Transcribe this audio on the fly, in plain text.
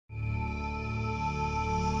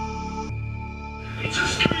It's a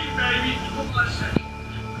scream, baby. Hold on a second.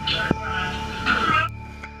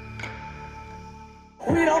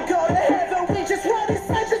 We don't go to heaven, we just run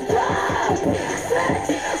inside the cloud.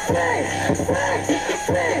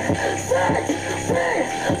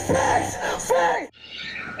 Facts.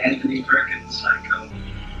 Anthony Perkins, Psycho.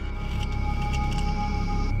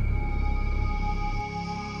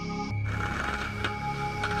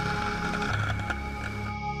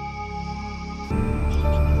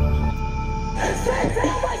 Stay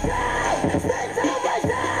down right now! Stay down right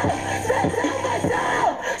now! Stay down right now!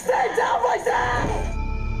 Stay down right now!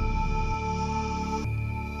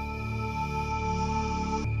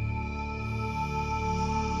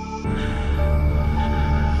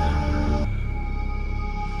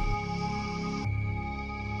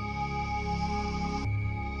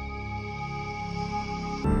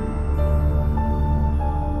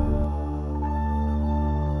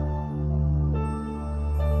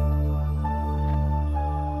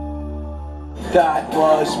 That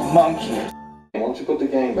was monkey. Why don't you put the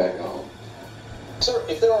game back on? Sir,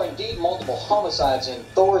 if there are indeed multiple homicides in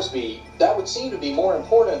Thorsby, that would seem to be more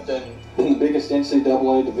important than The biggest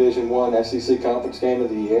NCAA Division I SEC conference game of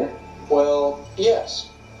the year? well, yes.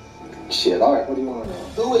 Shit, alright, what do you want to know?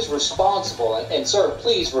 Who is responsible? And sir,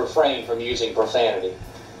 please refrain from using profanity.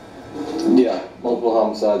 Yeah, multiple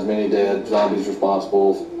homicides, many dead, zombies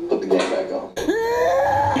responsible. Put the game back on.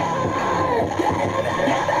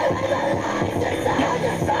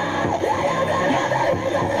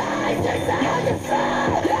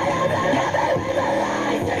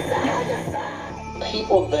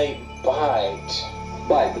 People they bite.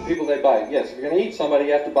 Bite, the people they bite. Yes, if you're going to eat somebody,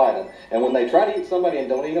 you have to bite them. And when they try to eat somebody and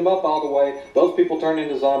don't eat them up all the way, those people turn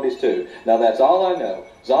into zombies too. Now that's all I know.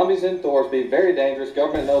 Zombies in Thorsby, very dangerous.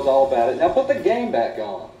 Government knows all about it. Now put the game back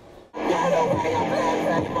on. Get away, I'm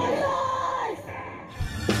living my life!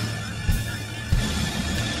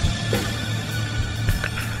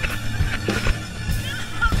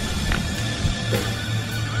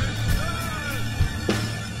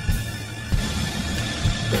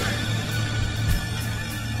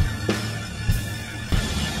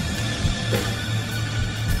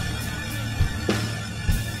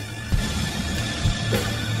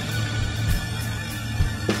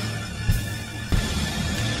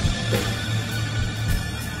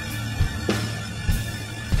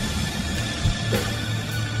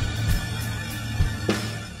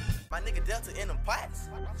 In them pots.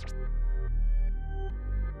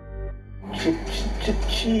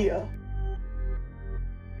 Chunya.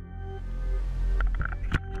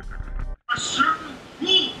 There are certain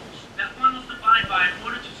rules that one must abide by in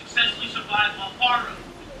order to successfully survive a horror.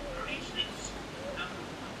 For instance, number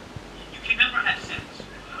 1, you can never have sex.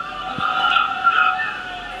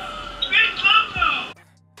 Big Coco!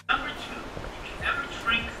 Number 2, you can never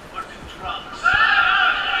drink or do drugs.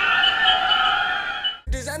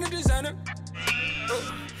 Designer. Designer.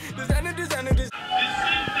 The sin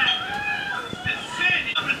factor. The sin.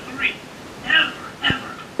 Number 3,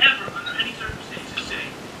 never, under any circumstances say,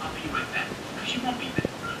 I'll be right back. Because you won't be back.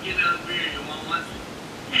 Get another beer, you want one?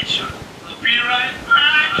 Yeah, sure. I'll be right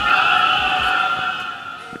back.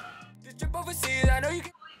 This trip overseas, I know you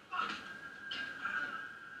can.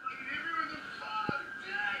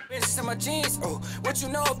 Bitches in my jeans, oh. What you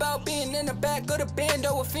know about being in the back of the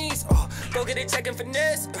bando with fiends, oh. Go get it checking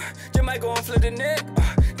finesse, just might go and flip the neck,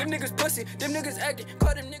 them niggas pussy, them niggas acting,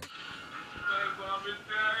 call them niggas.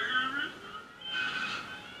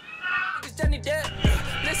 Niggas Johnny Depp,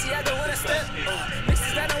 Lissy, I don't wanna step,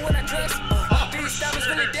 mixes I don't wanna dress, these diamonds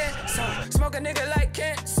really dead, so smoke a nigga like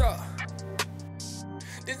cancer.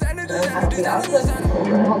 Designer.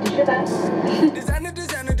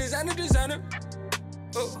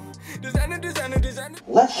 Designer.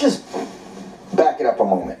 Let's just back it up a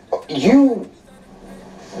moment. You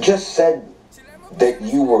just said that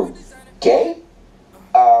you were gay?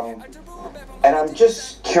 And I'm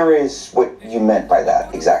just curious what you meant by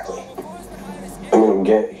that exactly. I mean, I'm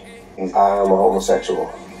gay. I'm a homosexual.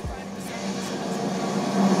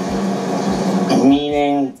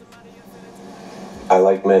 Meaning? I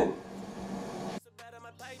like men.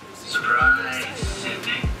 Surprise,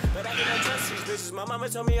 Sydney. My mama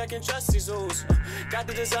told me I can trust these hoes. Got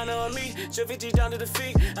the designer on me, shift 50 down to the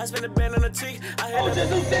feet. I spend a band on the teeth. I had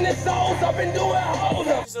just loosening souls up and doing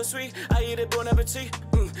hoes. So sweet, I eat it bon appetit.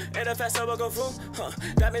 And a fast I go through.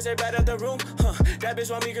 That means they bad out the room. That bitch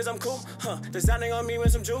want me cause I'm cool. Designing on me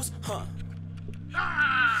with some juice.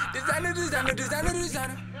 Designer.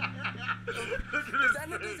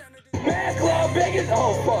 Man club biggest,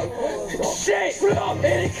 oh fuck. Shit, put up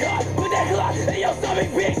in the car. Put that Glock in your stomach,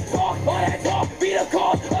 bitch. Talk, all that talk, be the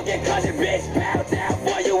cause of your cousin, bitch. Pound down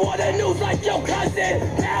for you on the news like your cousin.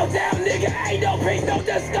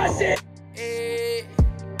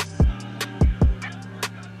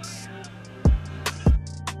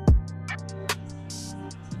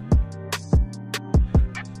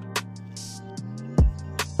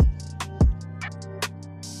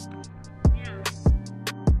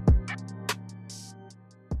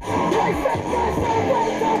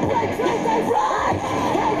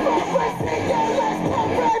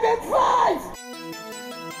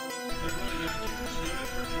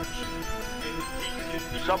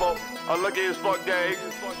 Shumpo, lucky as fuck gang.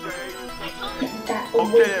 That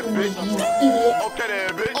Okay then, bitch. Okay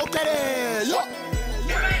then, bitch. Okay then, yo.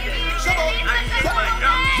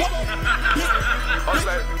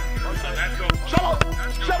 Shumpo.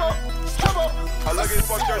 Shumpo. Lucky as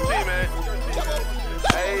fuck 13, man.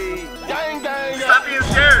 Hey, gang, gang, gang. Stop being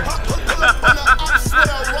scared.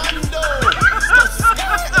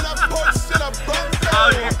 Oh,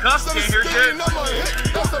 you cuffs can't hear shit.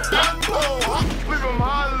 Leave them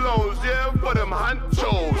hollows, yeah, for them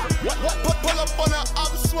honchos. Pull up on the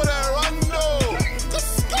ops with a rondo.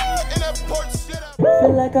 In a port shit.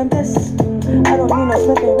 Feel like I'm destined. I don't need no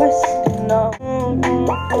Smith and Weston, no.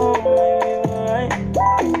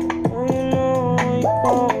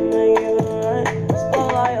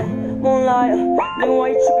 Moonlight, then why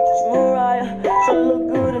you trippin' just Mariah? So look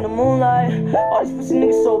good in the moonlight. All these pussy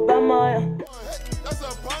niggas so bad, Maya.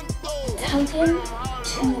 Tell him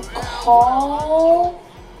to call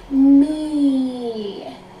me.